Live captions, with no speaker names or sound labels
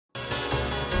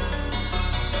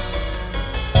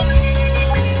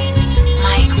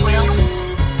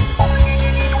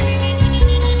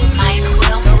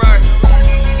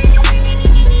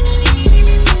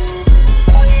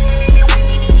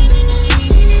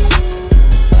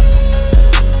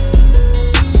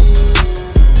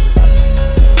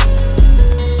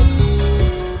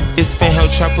It's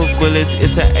fanheld chopper bullets,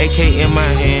 it's an AK in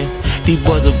my hand. These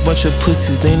boys a bunch of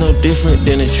pussies, they no different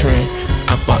than a trend.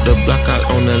 I bought the block out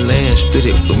on the land, split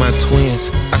it with my twins.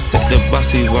 I said the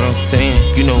bossy, what I'm saying,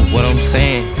 you know what I'm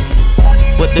saying.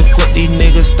 What the fuck these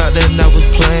niggas thought that I was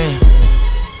playing?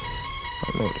 I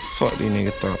don't know what the fuck these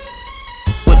niggas thought.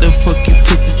 What the fuck you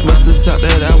pussies must've thought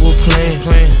that I was playing.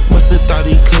 Must've thought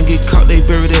he couldn't get caught, they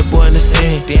buried that boy in the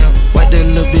sand. Damn, wipe that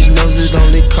little bitch nose, it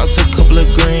only cost a couple of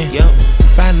grand. Yup,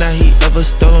 find out he ever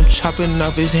stole, I'm chopping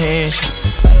off his hand.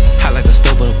 Hot like a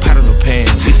stove with a pot on the pan,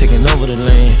 we taking over the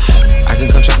land. I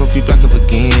can come chop a few block up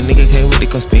again, nigga can't wait to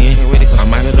come spin. I'm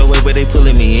out of the way but they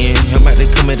pulling me in, I'm about to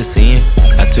commit a sin.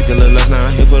 I took a little loss, now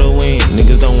I'm here for the win,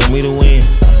 niggas don't want me to win.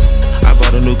 I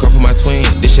bought a new car for my twin,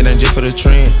 this shit ain't just for the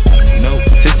trend. No,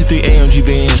 63 AMG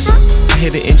Benz, I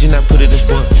hit the engine, I put it in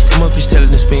sport. I'm a fish telling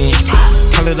the spin,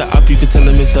 call it a op, you can tell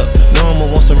him it's up. No,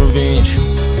 I'ma want some revenge.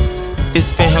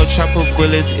 It's fanheld chopper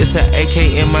bullets, it's an AK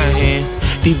in my hand.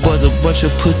 These boys a bunch of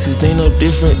pussies, they no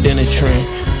different than a trend.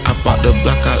 I bought the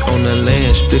block out on the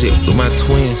land, split it with my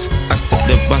twins. I said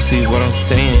the bossy, what I'm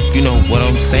saying, you know what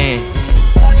I'm saying.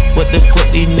 What the fuck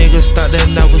these niggas thought that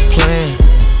I was playing?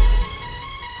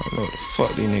 I don't know what the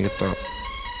fuck these niggas thought.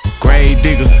 Grave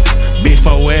digger, big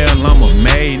 4L, I'm a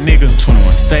made nigga.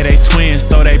 21. Say they twins,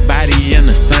 throw they body in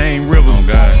the same river. Oh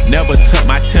God. Never tuck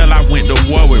my tail, I went to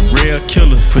war with real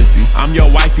killers. Pussy. I'm your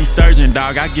wifey surgeon,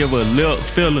 dog, I give her lip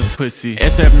fillers. Pussy.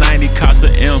 SF90 cost a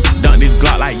M, dunk this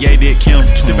Glock like Ye did Kim.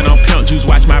 Sippin' on pimp juice,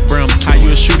 watch my brim. How you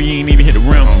a shooter, you ain't even hit the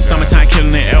rim. Summertime killing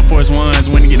in Air Force Ones,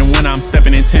 when you get the winter, I'm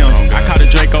stepping in Timbs. I caught a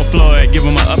Draco Floyd, give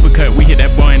him an uppercut, we hit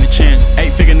that boy in the chin.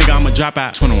 8-figure nigga, I'ma drop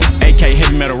out. 21. AK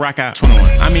heavy metal rock out. 21.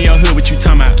 I'm in your hood, what you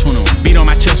talking about? 21. Beat on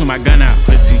my chest with my gun out.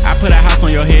 Pussy. I put a house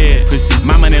on your head. Pussy.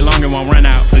 My money longer won't run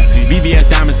out. Pussy. VVS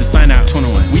diamonds the sun out.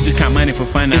 21. We just count money for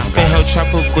fun now. It's fanheld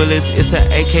chopper bullets, it's an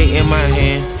AK in my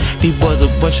hand. These boys a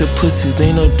bunch of pussies,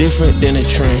 they no different than a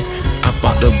trend. I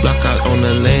bought the block out on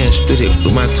the land, split it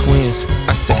with my twins.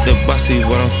 I said the bossy,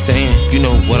 what I'm saying, you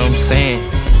know what I'm saying.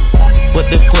 What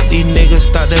the fuck these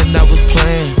niggas thought that I was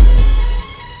playing?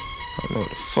 I don't know what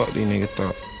the fuck these niggas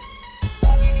thought.